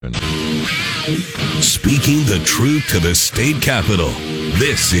Speaking the truth to the state capitol.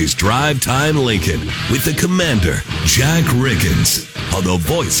 This is Drive Time Lincoln with the Commander, Jack Riggins, on the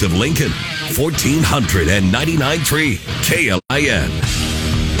voice of Lincoln, 1499.3 KLIN.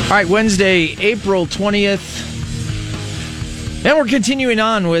 All right, Wednesday, April 20th. And we're continuing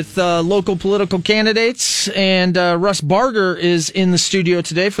on with local political candidates. And Russ Barger is in the studio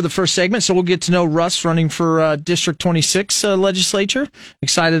today for the first segment. So we'll get to know Russ running for District 26 legislature.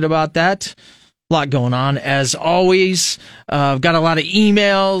 Excited about that. A lot going on, as always. Got a lot of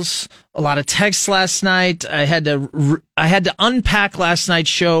emails, a lot of texts last night. I had to unpack last night's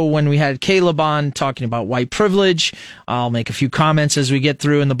show when we had Caleb on talking about white privilege. I'll make a few comments as we get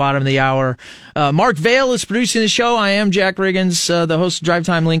through in the bottom of the hour. Mark Vale is producing the show. I am Jack Riggins, the host of Drive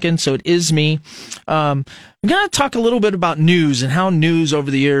Time Lincoln, so it is me. I'm going to talk a little bit about news and how news over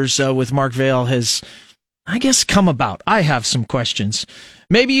the years with Mark Vale has, I guess, come about. I have some questions.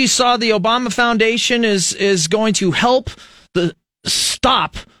 Maybe you saw the Obama Foundation is going to help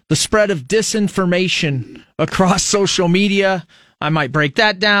stop the spread of disinformation across social media. I might break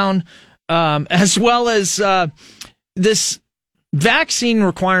that down, as well as this vaccine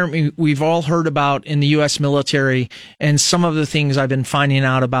requirement we've all heard about in the U.S. military, and some of the things I've been finding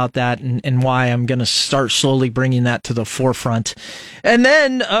out about that, and why I'm going to start slowly bringing that to the forefront. And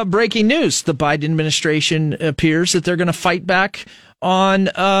then breaking news: the Biden administration appears that they're going to fight back on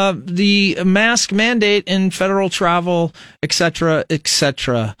the mask mandate in federal travel, etc.,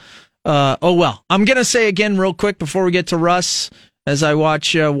 etc. Oh, well, I'm going to say again real quick before we get to Russ, as I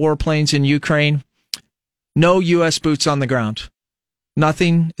watch warplanes in Ukraine, no U.S. boots on the ground.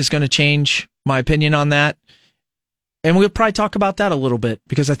 Nothing is going to change my opinion on that. And we'll probably talk about that a little bit,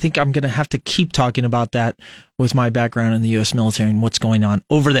 because I think I'm going to have to keep talking about that with my background in the U.S. military and what's going on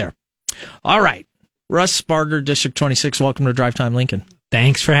over there. All right. Russ Barger, District 26, welcome to Drive Time Lincoln.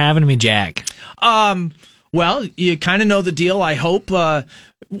 Thanks for having me, Jack. Well, you kind of know the deal, I hope.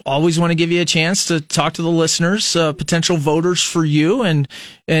 Always want to give you a chance to talk to the listeners, potential voters for you, and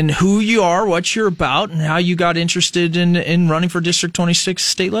who you are, what you're about, and how you got interested in running for District 26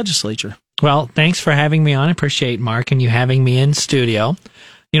 state legislature. Well, thanks for having me on. I appreciate Mark and you having me in studio.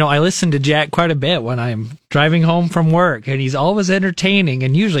 You know, I listen to Jack quite a bit when I'm driving home from work, and he's always entertaining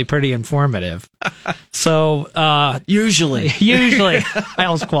and usually pretty informative. So, usually, I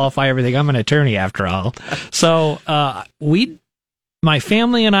always qualify everything. I'm an attorney after all. So, my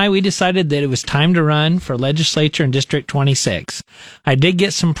family and I, we decided that it was time to run for legislature in District 26. I did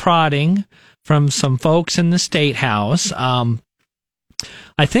get some prodding from some folks in the State House.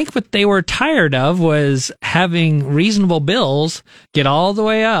 I think what they were tired of was having reasonable bills get all the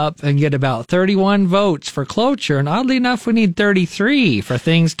way up and get about 31 votes for cloture. And oddly enough, we need 33 for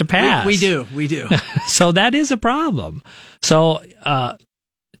things to pass. We do. So that is a problem. So,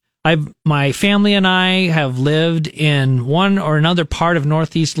 my family and I have lived in one or another part of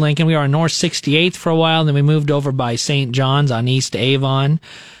Northeast Lincoln. We were on North 68th for a while, then we moved over by St. John's on East Avon.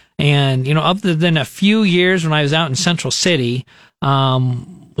 And, you know, other than a few years when I was out in Central City,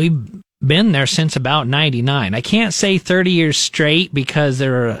 we've been there since about 99. I can't say 30 years straight because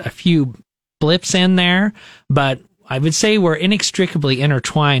there are a few blips in there, but I would say we're inextricably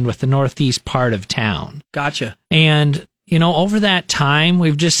intertwined with the northeast part of town. Gotcha. And, you know, over that time,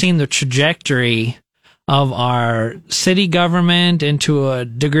 we've just seen the trajectory of our city government and to a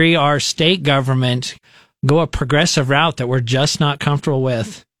degree our state government go a progressive route that we're just not comfortable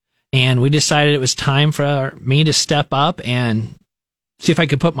with. And we decided it was time for me to step up and see if I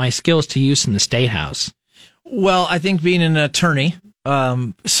could put my skills to use in the State House. Well, I think being an attorney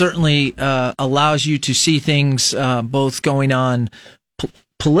certainly allows you to see things both going on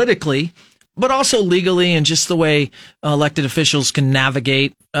politically, but also legally, and just the way elected officials can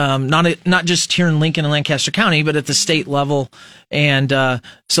navigate, not just here in Lincoln and Lancaster County, but at the state level. And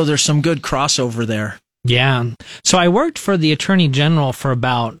so there's some good crossover there. Yeah. So I worked for the Attorney General for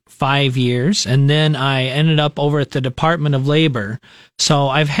about 5 years, and then I ended up over at the Department of Labor. So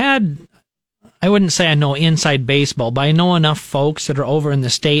I've had, I wouldn't say I know inside baseball, but I know enough folks that are over in the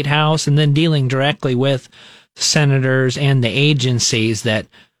State House and then dealing directly with senators and the agencies that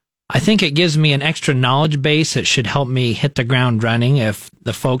I think it gives me an extra knowledge base that should help me hit the ground running if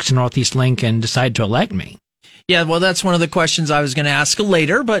the folks in Northeast Lincoln decide to elect me. Yeah, well, that's one of the questions I was going to ask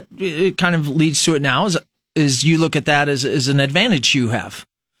later, but it kind of leads to it now, is you look at that as an advantage you have.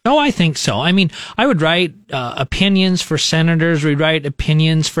 Oh, I think so. I mean, I would write opinions for senators. We'd write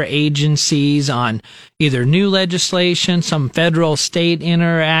opinions for agencies on either new legislation, some federal-state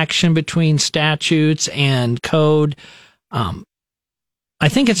interaction between statutes and code. I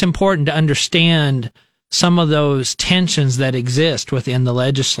think it's important to understand some of those tensions that exist within the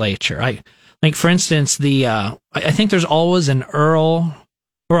legislature. I think, for instance, I think there's always an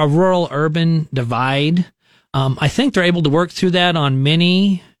rural-urban divide. I think they're able to work through that on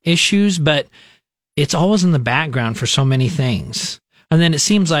many issues, but it's always in the background for so many things. And then it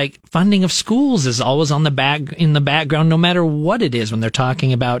seems like funding of schools is always in the background, no matter what it is when they're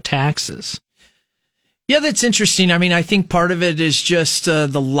talking about taxes. Yeah, that's interesting. I mean, I think part of it is just the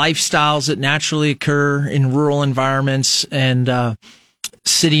lifestyles that naturally occur in rural environments and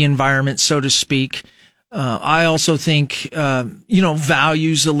city environments, so to speak. I also think,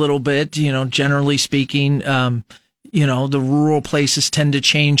 values a little bit, generally speaking. The rural places tend to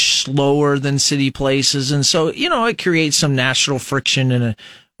change slower than city places. And so, it creates some national friction in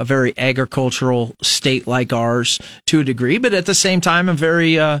a very agricultural state like ours to a degree. But at the same time, a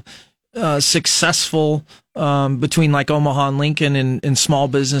very successful between like Omaha and Lincoln in small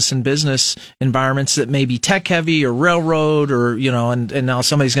business and business environments that may be tech heavy or railroad or, and now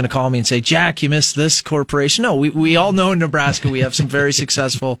somebody's going to call me and say, Jack, you missed this corporation. No, we all know in Nebraska we have some very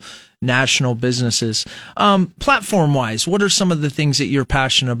successful national businesses. Platform wise, what are some of the things that you're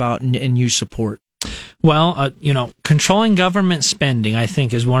passionate about and you support? Well, controlling government spending, I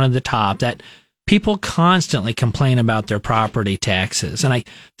think, is one of the top that people constantly complain about their property taxes. And I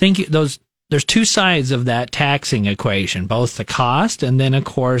think there's two sides of that taxing equation, both the cost and then, of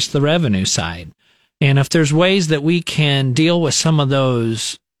course, the revenue side. And if there's ways that we can deal with some of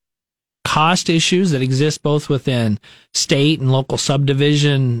those cost issues that exist both within state and local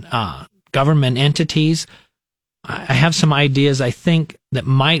subdivision government entities, I have some ideas I think that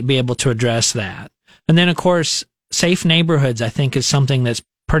might be able to address that. And then, of course, safe neighborhoods, I think, is something that's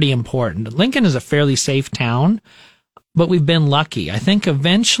pretty important. Lincoln is a fairly safe town, but we've been lucky. I think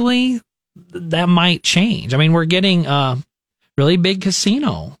eventually that might change. I mean, we're getting a really big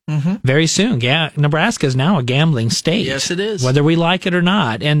casino very soon. Yeah, Nebraska is now a gambling state. Yes, it is. Whether we like it or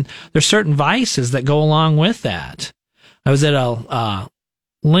not. And there's certain vices that go along with that. I was at a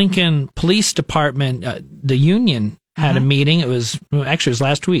Lincoln Police Department, the union had a meeting. It was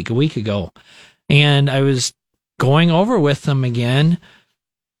last week, a week ago. And I was going over with them again,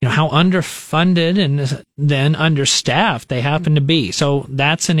 how underfunded and then understaffed they happen to be. So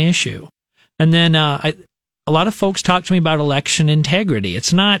that's an issue. And then a lot of folks talk to me about election integrity.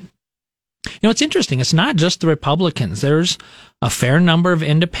 It's not, it's interesting. It's not just the Republicans. There's a fair number of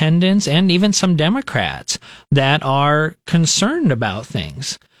independents and even some Democrats that are concerned about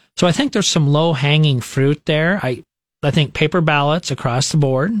things. So I think there's some low-hanging fruit there. I think paper ballots across the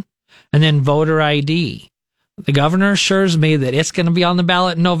board and then voter ID. The governor assures me that it's going to be on the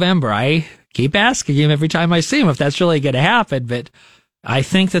ballot in November. I keep asking him every time I see him if that's really going to happen, but I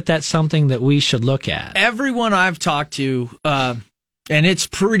think that that's something that we should look at. Everyone I've talked to, and it's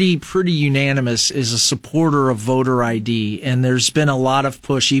pretty unanimous, is a supporter of voter ID, and there's been a lot of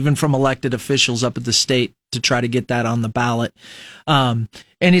push, even from elected officials up at the state, to try to get that on the ballot. And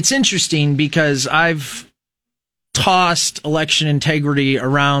it's interesting because I've tossed election integrity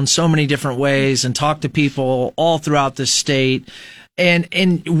around so many different ways and talked to people all throughout the state.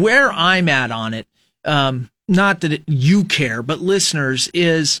 And where I'm at on it, not that you care, but listeners,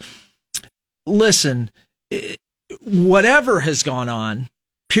 is listen, whatever has gone on,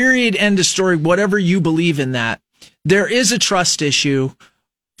 period, end of story, whatever you believe in that, there is a trust issue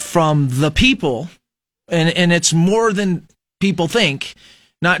from the people, and it's more than people think,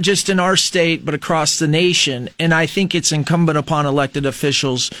 not just in our state, but across the nation. And I think it's incumbent upon elected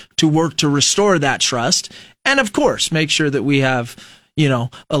officials to work to restore that trust. And of course, make sure that we have,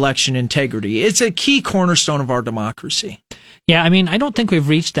 election integrity. It's a key cornerstone of our democracy. Yeah. I mean, I don't think we've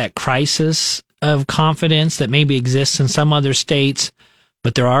reached that crisis of confidence that maybe exists in some other states,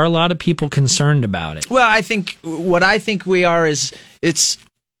 but there are a lot of people concerned about it. Well, I think we are is it's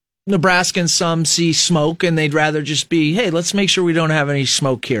Nebraskans, some see smoke and they'd rather just be, hey, let's make sure we don't have any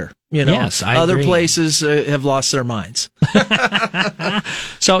smoke here. Yes, I other agree. Places have lost their minds.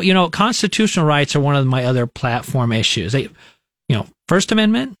 So, constitutional rights are one of my other platform issues. First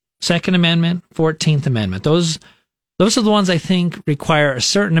Amendment, Second Amendment, 14th Amendment. Those are the ones I think require a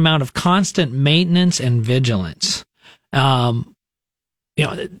certain amount of constant maintenance and vigilance. There's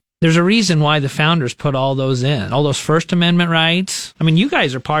a reason why the founders put all those in, all those First Amendment rights. I mean, you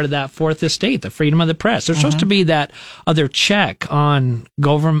guys are part of that Fourth Estate, the freedom of the press. There's supposed to be that other check on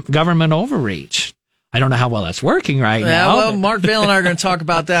government overreach. I don't know how well that's working right now. Well, Mark Vail and I are going to talk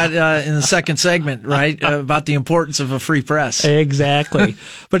about that in the second segment, right? About the importance of a free press. Exactly.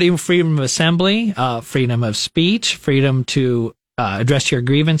 But even freedom of assembly, freedom of speech, freedom to address your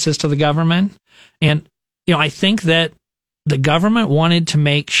grievances to the government. And, I think that the government wanted to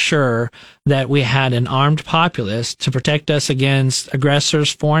make sure that we had an armed populace to protect us against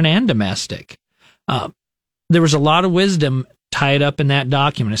aggressors, foreign and domestic. There was a lot of wisdom tied up in that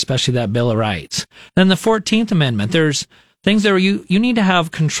document, especially that Bill of Rights. Then the 14th Amendment, there's things that you need to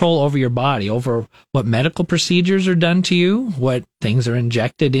have control over your body, over what medical procedures are done to you, what things are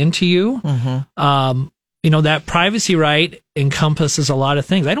injected into you. That privacy right encompasses a lot of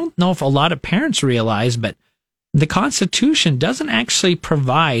things. I don't know if a lot of parents realize, but the Constitution doesn't actually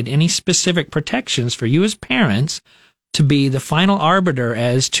provide any specific protections for you as parents to be the final arbiter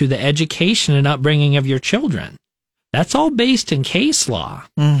as to the education and upbringing of your children. That's all based in case law.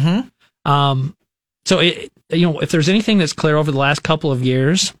 So, if there's anything that's clear over the last couple of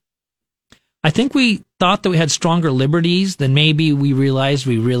years, I think we thought that we had stronger liberties than maybe we realized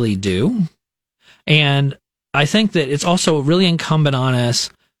we really do. And I think that it's also really incumbent on us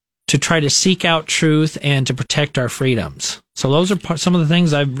to try to seek out truth and to protect our freedoms. So those are some of the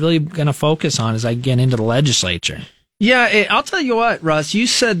things I'm really going to focus on as I get into the legislature. Yeah, I'll tell you what, Russ, you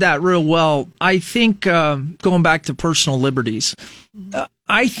said that real well. I think, going back to personal liberties,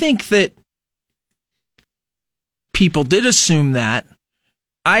 I think that people did assume that.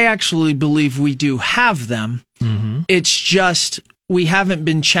 I actually believe we do have them. It's just we haven't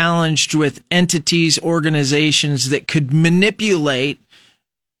been challenged with entities, organizations that could manipulate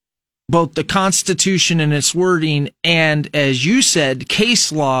both the Constitution and its wording and, as you said,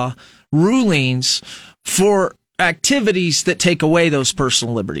 case law rulings for activities that take away those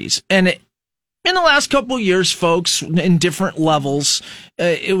personal liberties. And in the last couple of years, folks, in different levels,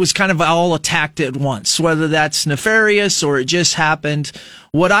 it was kind of all attacked at once, whether that's nefarious or it just happened.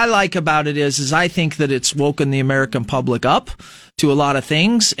 What I like about it is I think that it's woken the American public up to a lot of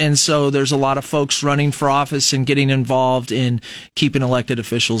things. And so there's a lot of folks running for office and getting involved in keeping elected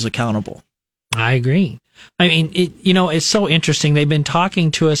officials accountable. I agree. I mean, it's so interesting. They've been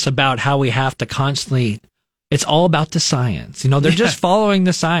talking to us about how we have to constantly, it's all about the science. They're just following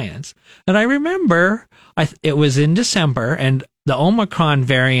the science. And I remember it was in December and the Omicron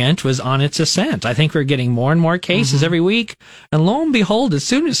variant was on its ascent. I think we're getting more and more cases every week. And lo and behold, as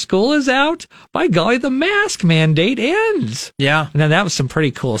soon as school is out, by golly, the mask mandate ends. Yeah. Now that was some pretty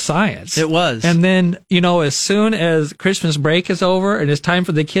cool science. It was. And then, as soon as Christmas break is over and it's time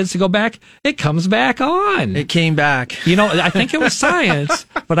for the kids to go back, it comes back on. It came back. I think it was science,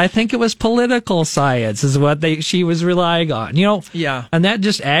 but I think it was political science is what she was relying on. Yeah. And that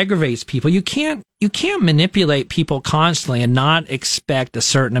just aggravates people. You can't manipulate people constantly and not expect a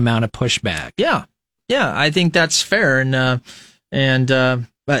certain amount of pushback. Yeah. I think that's fair.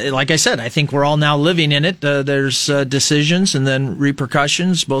 But like I said, I think we're all now living in it. There's decisions and then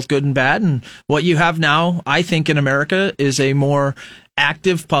repercussions, both good and bad. And what you have now, I think, in America is a more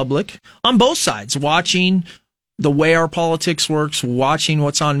active public on both sides, watching the way our politics works, watching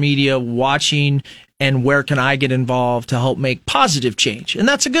what's on media, watching and where can I get involved to help make positive change. And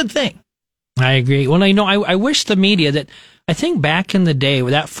that's a good thing. I agree. Well, I wish the media that, I think back in the day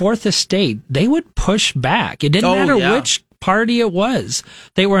with that Fourth Estate, they would push back. It didn't matter which party it was.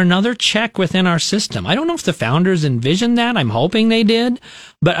 They were another check within our system. I don't know if the founders envisioned that. I'm hoping they did.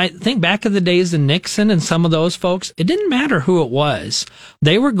 But I think back in the days of Nixon and some of those folks, it didn't matter who it was.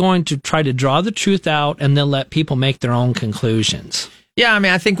 They were going to try to draw the truth out and then let people make their own conclusions. Yeah,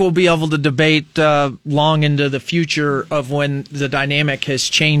 I think we'll be able to debate long into the future of when the dynamic has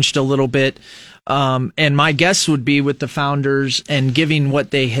changed a little bit. And my guess would be with the founders and giving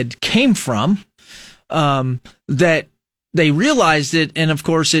what they had came from, that they realized it. And of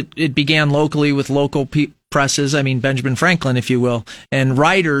course, it began locally with local presses. Benjamin Franklin, if you will, and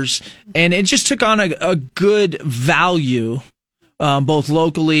writers. And it just took on a good value, both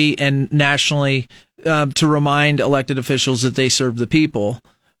locally and nationally, to remind elected officials that they serve the people.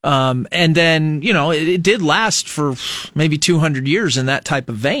 And then, it did last for maybe 200 years in that type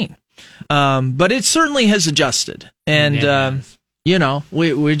of vein. But it certainly has adjusted. And,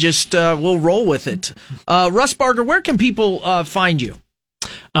 we just, we'll roll with it. Russ Barger, where can people find you?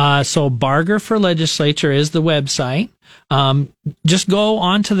 So Barger for Legislature is the website. Just go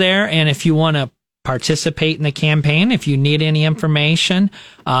onto there, and if you want to participate in the campaign, if you need any information,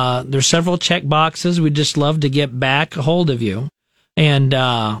 there's several check boxes. We'd just love to get back a hold of you. And,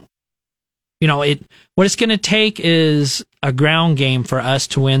 what it's going to take is a ground game for us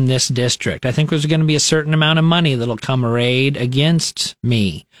to win this district. I think there's going to be a certain amount of money that'll come arrayed against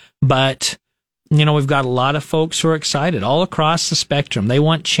me. But, we've got a lot of folks who are excited all across the spectrum. They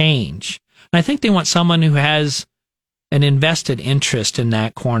want change. And I think they want someone who has an invested interest in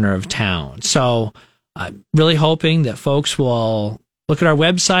that corner of town. So I'm really hoping that folks will look at our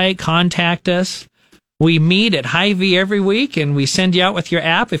website, contact us. We meet at Hy-Vee every week, and we send you out with your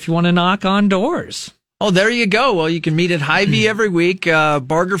app if you want to knock on doors. Oh, there you go. Well, you can meet at Hy-Vee every week.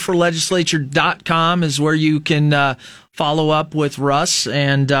 BargerForLegislature.com is where you can follow up with Russ.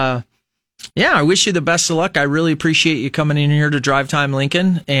 And I wish you the best of luck. I really appreciate you coming in here to Drive Time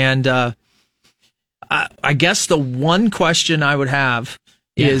Lincoln. And I guess the one question I would have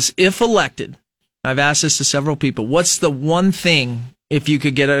is, if elected, I've asked this to several people, what's the one thing, if you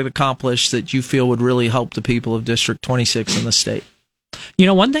could get it accomplished, that you feel would really help the people of District 26 in the state? You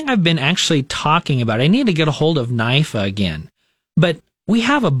know, one thing I've been actually talking about, I need to get a hold of NYFA again, but we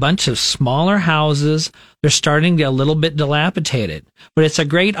have a bunch of smaller houses. They're starting to get a little bit dilapidated, but it's a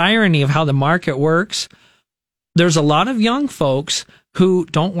great irony of how the market works. There's a lot of young folks who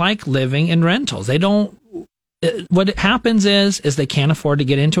don't like living in rentals. What happens is they can't afford to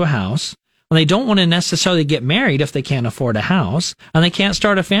get into a house. And they don't want to necessarily get married if they can't afford a house, and they can't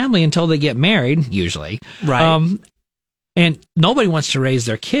start a family until they get married, usually. Right. And nobody wants to raise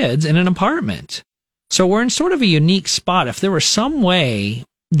their kids in an apartment. So we're in sort of a unique spot. If there were some way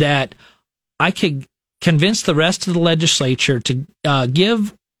that I could convince the rest of the legislature to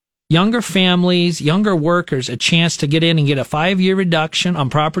give younger families, younger workers a chance to get in and get a 5-year reduction on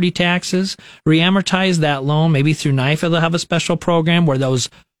property taxes, reamortize that loan, maybe through NYFA they'll have a special program where those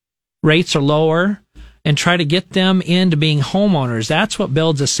rates are lower, and try to get them into being homeowners. That's what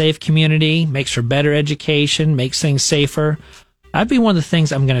builds a safe community, makes for better education, makes things safer. That'd be one of the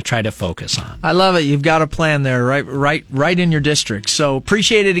things I'm going to try to focus on. I love it. You've got a plan there, right in your district. So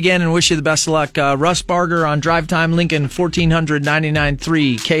appreciate it again and wish you the best of luck. Russ Barger on Drive Time Lincoln,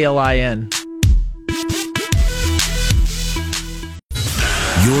 1499.3 KLIN.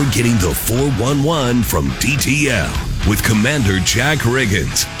 You're getting the 411 from DTL with Commander Jack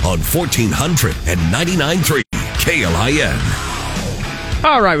Riggins on 1499.3 KLIN.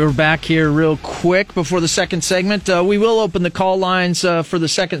 All right, we're back here real quick before the second segment. We will open the call lines for the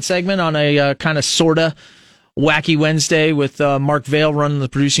second segment on a kind of sorta wacky Wednesday with Mark Vail running the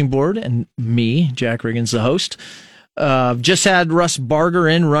producing board and me, Jack Riggins, the host. Just had Russ Barger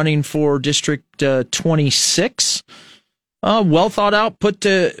in running for District 26. Well thought out, put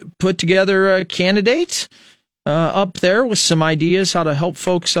together candidate up there with some ideas how to help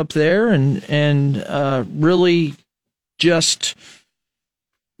folks up there, and really just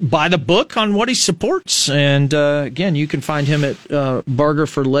by the book on what he supports. And again, you can find him at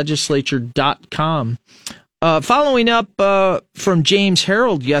BargerForLegislature.com. Following up from James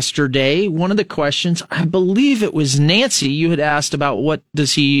Harold yesterday, one of the questions, I believe it was Nancy, you had asked about what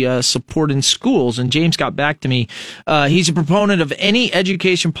does he support in schools, and James got back to me. He's a proponent of any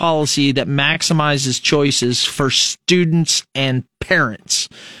education policy that maximizes choices for students and parents.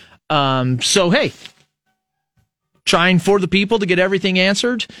 So, hey, trying for the people to get everything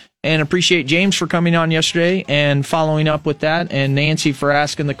answered, and appreciate James for coming on yesterday and following up with that, and Nancy for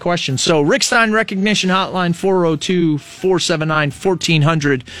asking the question. So Rick Stein Recognition Hotline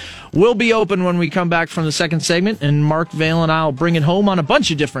 402-479-1400 will be open when we come back from the second segment, and Mark Vail and I will bring it home on a bunch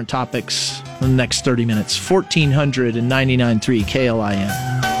of different topics in the next 30 minutes. 1499.3 KLIN.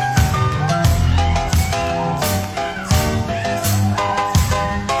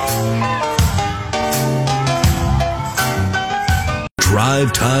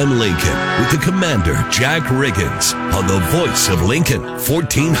 Drive Time Lincoln with the Commander Jack Riggins on the voice of Lincoln,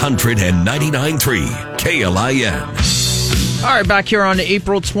 1499.3 KLIN. All right, back here on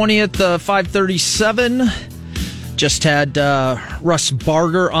April 20th, 5:37. Just had Russ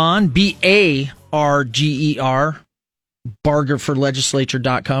Barger on, BARGER,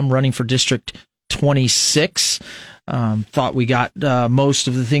 BargerForLegislature.com, running for District 26. Thought we got most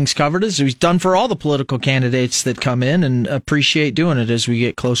of the things covered, as he's done for all the political candidates that come in, and appreciate doing it as we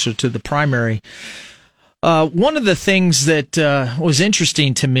get closer to the primary. One of the things that was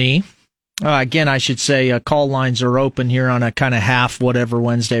interesting to me, again, I should say call lines are open here on a kind of half whatever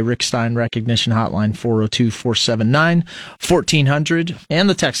Wednesday. Rick Stein Recognition Hotline 402-479-1400, and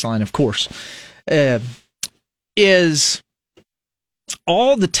the text line, of course, is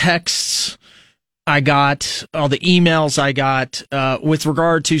all the texts I got, all the emails I got with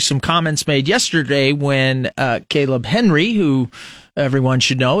regard to some comments made yesterday when Caleb Henry, who everyone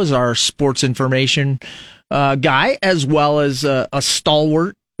should know is our sports information guy, as well as a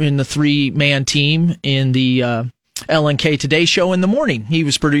stalwart in the 3-man team in the LNK Today show in the morning. He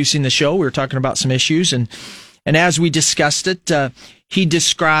was producing the show. We were talking about some issues, and as we discussed it, he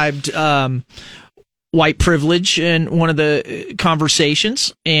described white privilege in one of the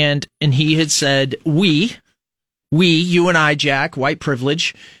conversations, and he had said, we, you and I, Jack, white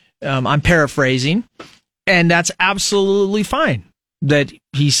privilege. I'm paraphrasing, and that's absolutely fine. that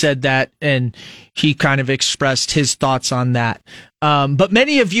he said that, and he kind of expressed his thoughts on that. But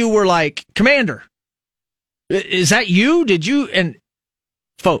many of you were like, Commander, is that you? Did you? And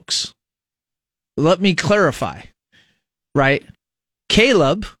folks, let me clarify, right?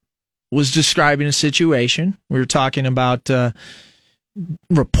 Caleb was describing a situation. We were talking about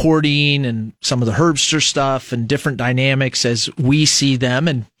reporting and some of the Herbster stuff and different dynamics as we see them,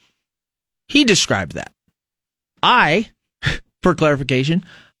 and he described that. For clarification,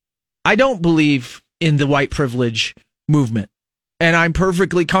 I don't believe in the white privilege movement, and I'm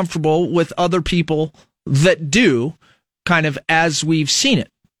perfectly comfortable with other people that do, kind of as we've seen it.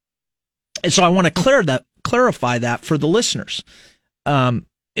 And so I want to clarify that for the listeners.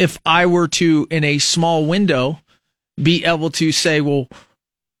 If I were to, in a small window, be able to say, well,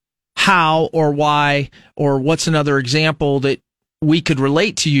 how or why, or what's another example that we could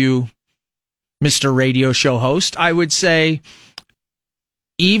relate to you, Mr. Radio Show host, I would say,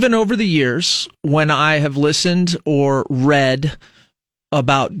 even over the years, when I have listened or read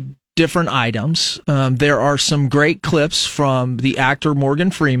about different items, there are some great clips from the actor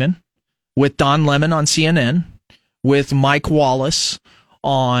Morgan Freeman with Don Lemon on CNN, with Mike Wallace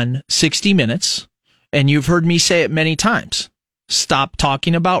on 60 Minutes, and you've heard me say it many times. Stop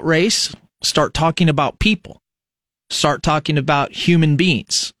talking about race, start talking about people. Start talking about human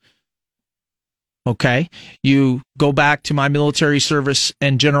beings. Okay? You go back to my military service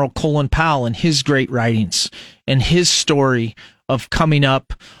and General Colin Powell and his great writings and his story of coming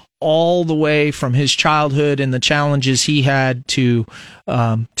up all the way from his childhood and the challenges he had to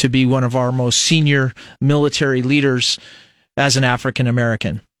be one of our most senior military leaders as an African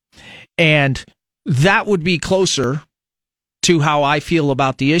American. And that would be closer to how I feel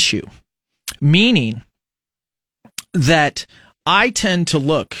about the issue, meaning that I tend to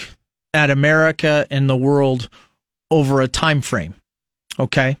look at America and the world over a time frame,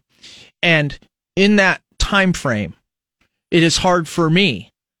 okay? And in that time frame, it is hard for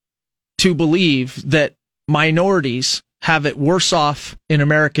me to believe that minorities have it worse off in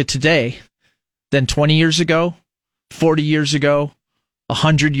America today than 20 years ago, 40 years ago,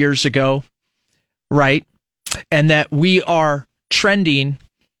 100 years ago, right? And that we are trending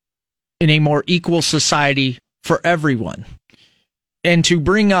in a more equal society for everyone. And to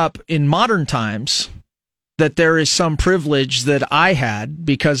bring up in modern times that there is some privilege that I had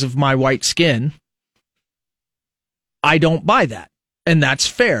because of my white skin, I don't buy that. And that's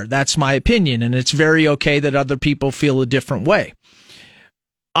fair. That's my opinion. And it's very okay that other people feel a different way.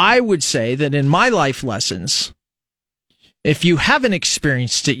 I would say that in my life lessons, if you haven't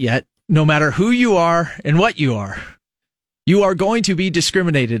experienced it yet, no matter who you are and what you are going to be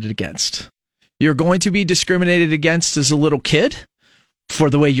discriminated against. You're going to be discriminated against as a little kid for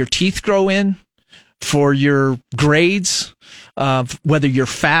the way your teeth grow in, for your grades, whether you're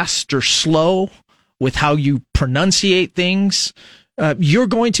fast or slow, with how you pronunciate things. You're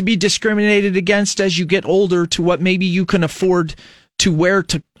going to be discriminated against as you get older to what maybe you can afford to wear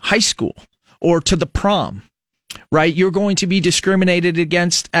to high school or to the prom, right? You're going to be discriminated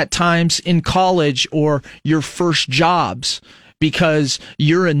against at times in college or your first jobs because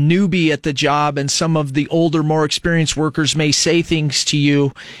you're a newbie at the job and some of the older, more experienced workers may say things to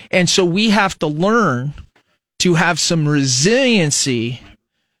you. And so we have to learn to have some resiliency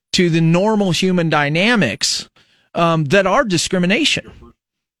to the normal human dynamics that are discrimination.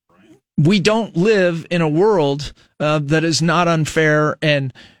 We don't live in a world that is not unfair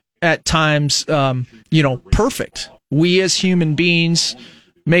and at times, perfect. We as human beings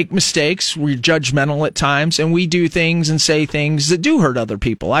make mistakes. We're judgmental at times, and we do things and say things that do hurt other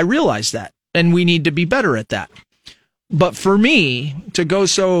people. I realize that, and we need to be better at that. But for me, to go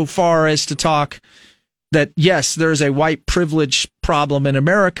so far as to talk that, yes, there's a white privilege problem in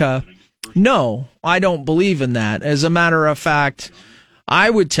America, no, I don't believe in that. As a matter of fact, I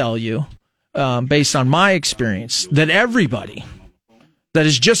would tell you, based on my experience, that everybody that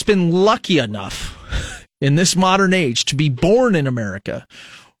has just been lucky enough in this modern age to be born in America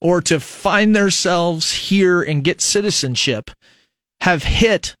or to find themselves here and get citizenship have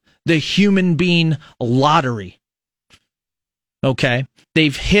hit the human being lottery. Okay?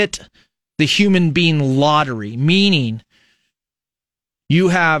 They've hit the human being lottery, meaning you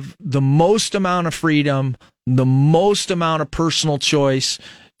have the most amount of freedom, the most amount of personal choice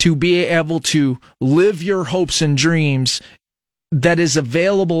to be able to live your hopes and dreams that is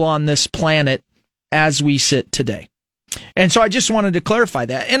available on this planet as we sit today. And so I just wanted to clarify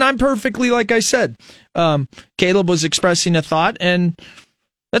that. And I'm perfectly, like I said, Caleb was expressing a thought, and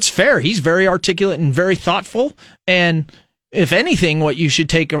that's fair. He's very articulate and very thoughtful. And if anything, what you should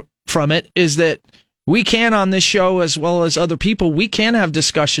take from it is that we can on this show, as well as other people, we can have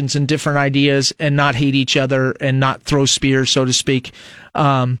discussions and different ideas and not hate each other and not throw spears, so to speak.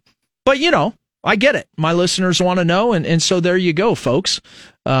 But, you know, I get it. My listeners want to know, and so there you go, folks.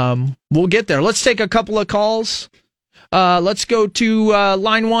 We'll get there. Let's take a couple of calls. Let's go to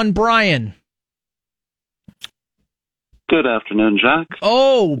line 1, Brian. Good afternoon, Jack.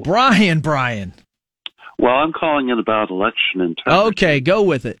 Oh, Brian. Well, I'm calling in about election integrity. Okay, go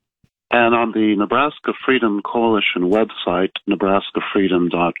with it. And on the Nebraska Freedom Coalition website,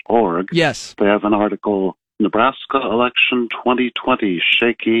 nebraskafreedom.org, Yes. they have an article, Nebraska Election 2020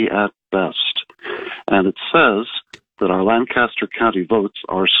 Shaky at Best. And it says that our Lancaster County votes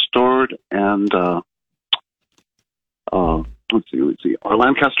are stored and, let's see. Our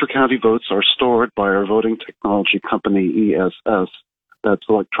Lancaster County votes are stored by our voting technology company, ESS, that's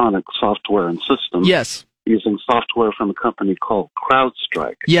Electronic Software and Systems. Yes. Using software from a company called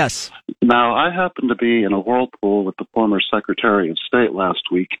CrowdStrike. Yes. Now, I happened to be in a whirlpool with the former Secretary of State last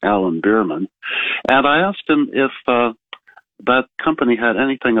week, Alan Bierman, and I asked him if that company had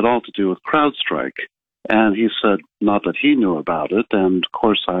anything at all to do with CrowdStrike. And he said not that he knew about it, and of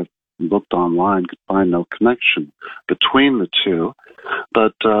course I looked online, could find no connection between the two.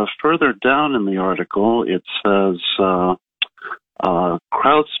 But further down in the article, it says,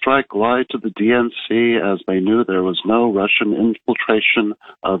 CrowdStrike lied to the DNC as they knew there was no Russian infiltration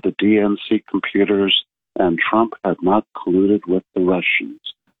of the DNC computers and Trump had not colluded with the Russians.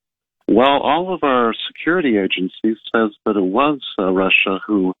 Well, all of our security agencies says that it was Russia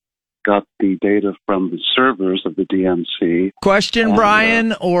who got the data from the servers of the DNC. Question,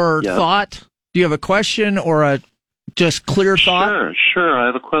 Brian, or yes. thought? Do you have a question or a just clear thought? Sure. I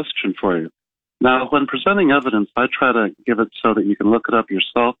have a question for you. Now, when presenting evidence, I try to give it so that you can look it up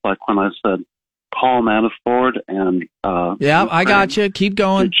yourself, like when I said Paul Manafort and yeah, Ukraine. I got you. Keep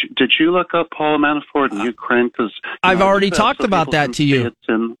going. Did you look up Paul Manafort in Ukraine? Because I've already talked about that to you. It's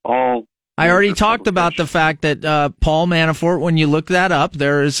in all. I already talked about the fact that Paul Manafort, when you look that up,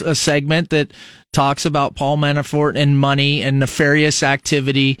 there is a segment that talks about Paul Manafort and money and nefarious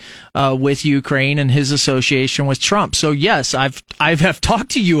activity with Ukraine and his association with Trump. So yes, I have talked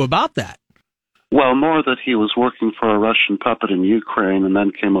to you about that. Well, more that he was working for a Russian puppet in Ukraine and then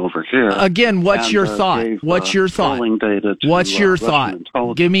came over here. Again, what's your thought? What's your thought? What's your thought?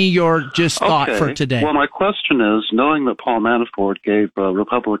 Give me your thought for today. Well, my question is, knowing that Paul Manafort gave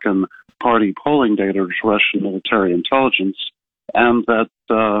Republican Party polling data to Russian military intelligence, and that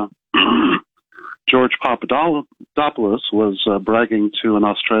George Papadopoulos was bragging to an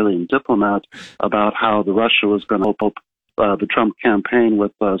Australian diplomat about how Russia was going to help the Trump campaign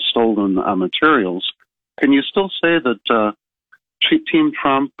with stolen materials. Can you still say that Team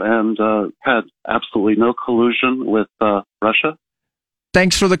Trump and had absolutely no collusion with Russia?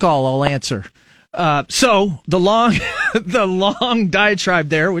 Thanks for the call. I'll answer. So the long diatribe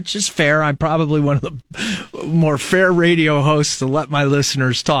there, which is fair. I'm probably one of the more fair radio hosts to let my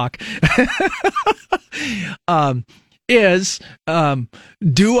listeners talk.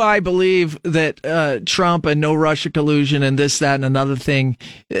 Do I believe that Trump and no Russia collusion and this, that, and another thing?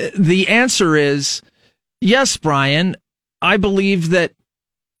 The answer is yes, Brian. I believe that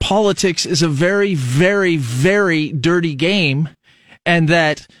politics is a very, very, very dirty game, and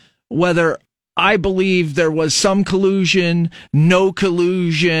that whether I believe there was some collusion, no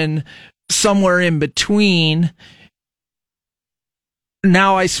collusion, somewhere in between,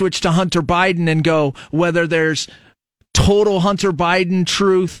 now I switch to Hunter Biden and go whether there's total Hunter Biden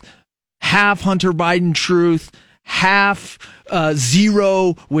truth, half Hunter Biden truth, half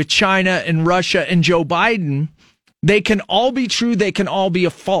zero with China and Russia and Joe Biden. They can all be true. They can all be a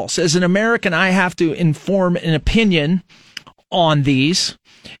false. As an American, I have to inform an opinion on these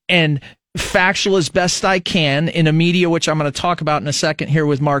and factual as best I can in a media, which I'm going to talk about in a second here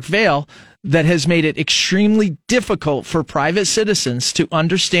with Mark Vail, that has made it extremely difficult for private citizens to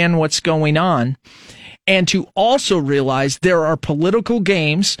understand what's going on and to also realize there are political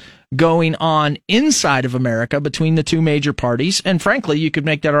games going on inside of America between the two major parties. And frankly, you could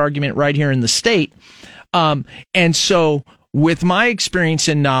make that argument right here in the state. And so with my experience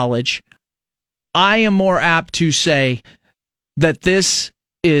and knowledge, I am more apt to say that this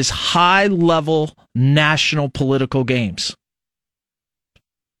is high-level national political games.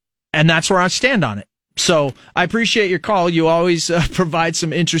 And that's where I stand on it. So I appreciate your call. You always provide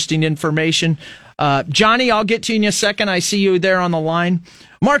some interesting information. Johnny, I'll get to you in a second. I see you there on the line.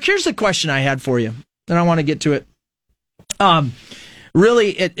 Mark, here's the question I had for you, and I want to get to it.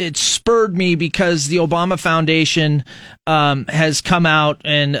 Really, it spurred spurred me because the Obama Foundation has come out,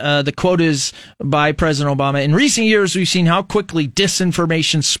 and the quote is by President Obama: "In recent years, we've seen how quickly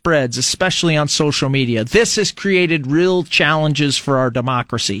disinformation spreads, especially on social media. This has created real challenges for our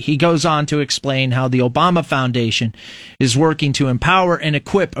democracy." He goes on to explain how the Obama Foundation is working to empower and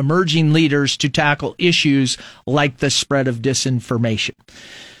equip emerging leaders to tackle issues like the spread of disinformation.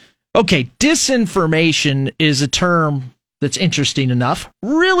 Okay, disinformation is a term that's interesting enough,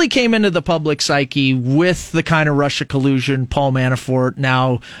 really came into the public psyche with the kind of Russia collusion, Paul Manafort,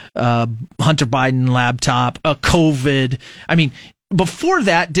 now Hunter Biden laptop, COVID. I mean, before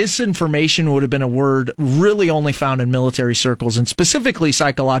that, disinformation would have been a word really only found in military circles and specifically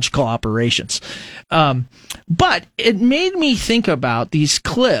psychological operations. But it made me think about these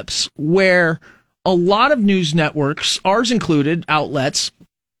clips where a lot of news networks, ours included, outlets,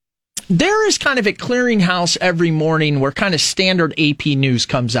 there is kind of a clearinghouse every morning where kind of standard AP news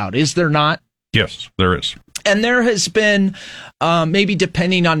comes out. Is there not? Yes, there is. And there has been, maybe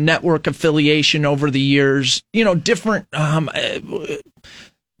depending on network affiliation over the years, different,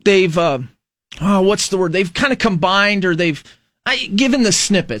 they've, what's the word? They've kind of combined, or they've given the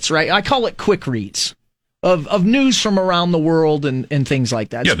snippets, right? I call it quick reads of news from around the world and things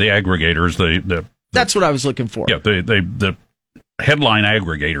like that. Yeah, the aggregators, that's what I was looking for. Yeah, the headline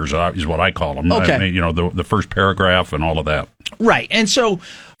aggregators is what I call them. Okay. I mean, the first paragraph and all of that. Right. And so,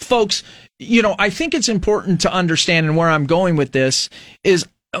 folks, I think it's important to understand, and where I'm going with this is,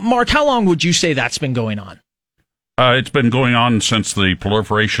 Mark, how long would you say that's been going on? It's been going on since the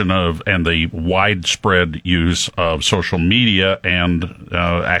proliferation of and the widespread use of social media and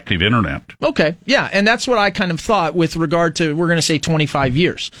active internet. Okay. Yeah. And that's what I kind of thought with regard to, we're going to say 25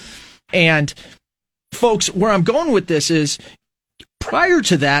 years. And folks, where I'm going with this is, prior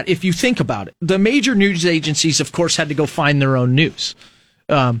to that, if you think about it, the major news agencies, of course, had to go find their own news.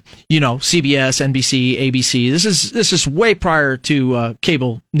 CBS, NBC, ABC. This is way prior to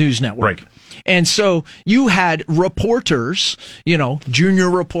cable news network. Right. And so you had reporters, junior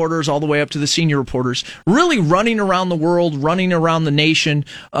reporters all the way up to the senior reporters, really running around the world, running around the nation,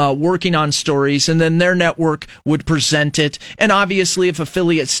 working on stories, and then their network would present it. And obviously, if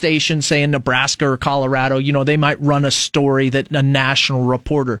affiliate stations, say in Nebraska or Colorado, they might run a story that a national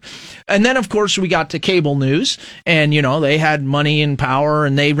reporter. And then, of course, we got to cable news, and, they had money and power,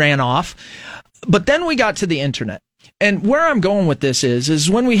 and they ran off. But then we got to the internet. And where I'm going with this is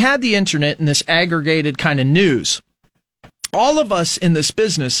when we had the internet and this aggregated kind of news, all of us in this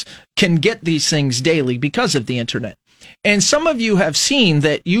business can get these things daily because of the internet. And some of you have seen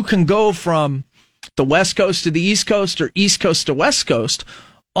that you can go from the West Coast to the East Coast or East Coast to West Coast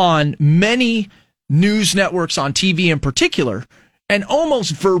on many news networks on TV in particular, and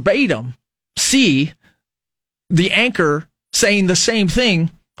almost verbatim see the anchor saying the same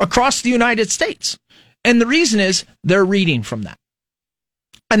thing across the United States. And the reason is they're reading from that.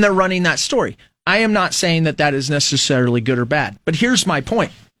 And they're running that story. I am not saying that that is necessarily good or bad. But here's my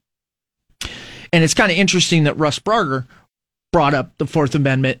point. And it's kind of interesting that Russ Barger brought up the Fourth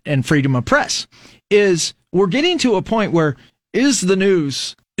Amendment and freedom of press. Is we're getting to a point where is the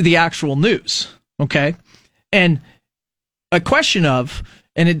news the actual news? Okay? And a question of,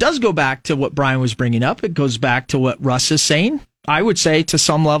 and it does go back to what Brian was bringing up. It goes back to what Russ is saying. I would say to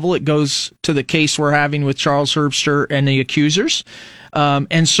some level it goes to the case we're having with Charles Herbster and the accusers,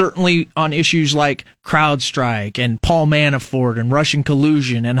 and certainly on issues like CrowdStrike and Paul Manafort and Russian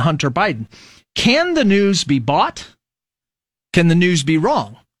collusion and Hunter Biden. Can the news be bought? Can the news be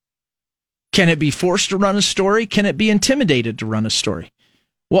wrong? Can it be forced to run a story? Can it be intimidated to run a story?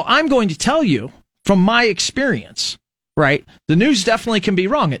 Well, I'm going to tell you from my experience, right? The news definitely can be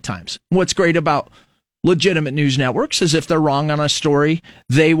wrong at times. What's great about legitimate news networks is if they're wrong on a story,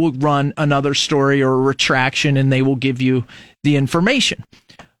 they will run another story or a retraction and they will give you the information.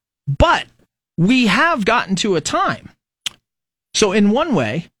 But we have gotten to a time. So in one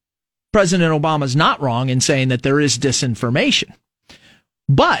way, President Obama's not wrong in saying that there is disinformation.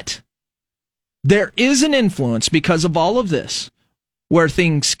 But there is an influence because of all of this where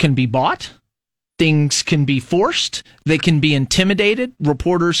things can be bought. Things can be forced. They can be intimidated.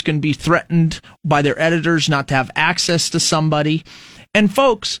 Reporters can be threatened by their editors not to have access to somebody. And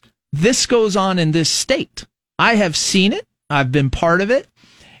folks, this goes on in this state. I have seen it. I've been part of it.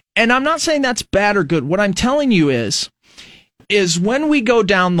 And I'm not saying that's bad or good. What I'm telling you is when we go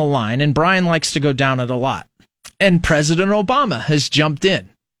down the line, and Brian likes to go down it a lot, and President Obama has jumped in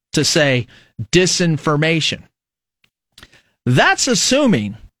to say disinformation. That's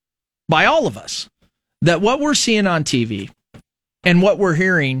assuming by all of us that what we're seeing on TV and what we're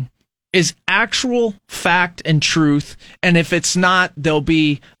hearing is actual fact and truth. And if it's not, there'll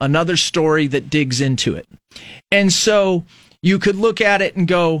be another story that digs into it. And so you could look at it and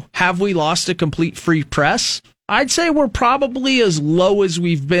go, have we lost a complete free press? I'd say we're probably as low as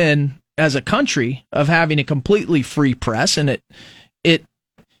we've been as a country of having a completely free press. And it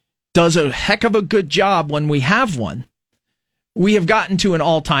does a heck of a good job when we have one. We have gotten to an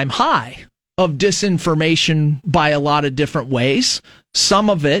all-time high of disinformation by a lot of different ways. Some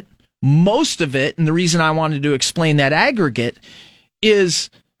of it, most of it, and the reason I wanted to explain that aggregate is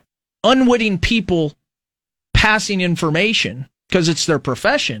unwitting people passing information because it's their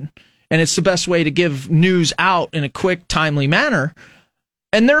profession and it's the best way to give news out in a quick, timely manner.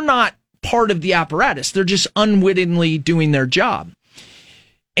 And they're not part of the apparatus. They're just unwittingly doing their job.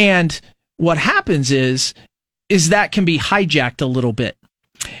 And what happens is that can be hijacked a little bit.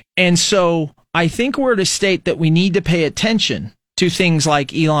 And so I think we're at a state that we need to pay attention to things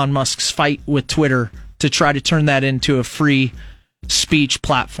like Elon Musk's fight with Twitter to try to turn that into a free speech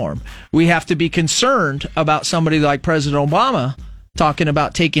platform. We have to be concerned about somebody like President Obama talking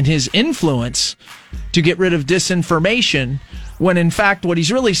about taking his influence to get rid of disinformation, when in fact what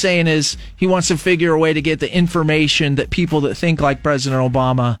he's really saying is he wants to figure a way to get the information that people that think like President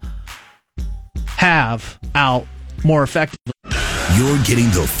Obama have out more effectively. You're getting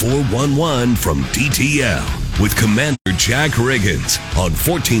the 411 from DTL with Commander Jack Riggins on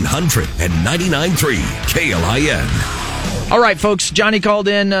 1499.3 KLIN. All right, folks. Johnny called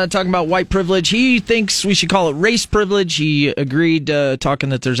in talking about white privilege. He thinks we should call it race privilege. He agreed talking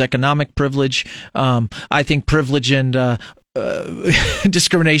that there's economic privilege. I think privilege and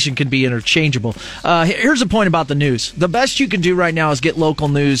discrimination can be interchangeable. Here's a point about the news. The best you can do right now is get local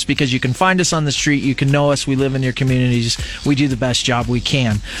news because you can find us on the street. You can know us. We live in your communities. We do the best job we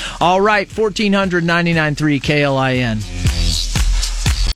can. All right, 1499.3 KLIN.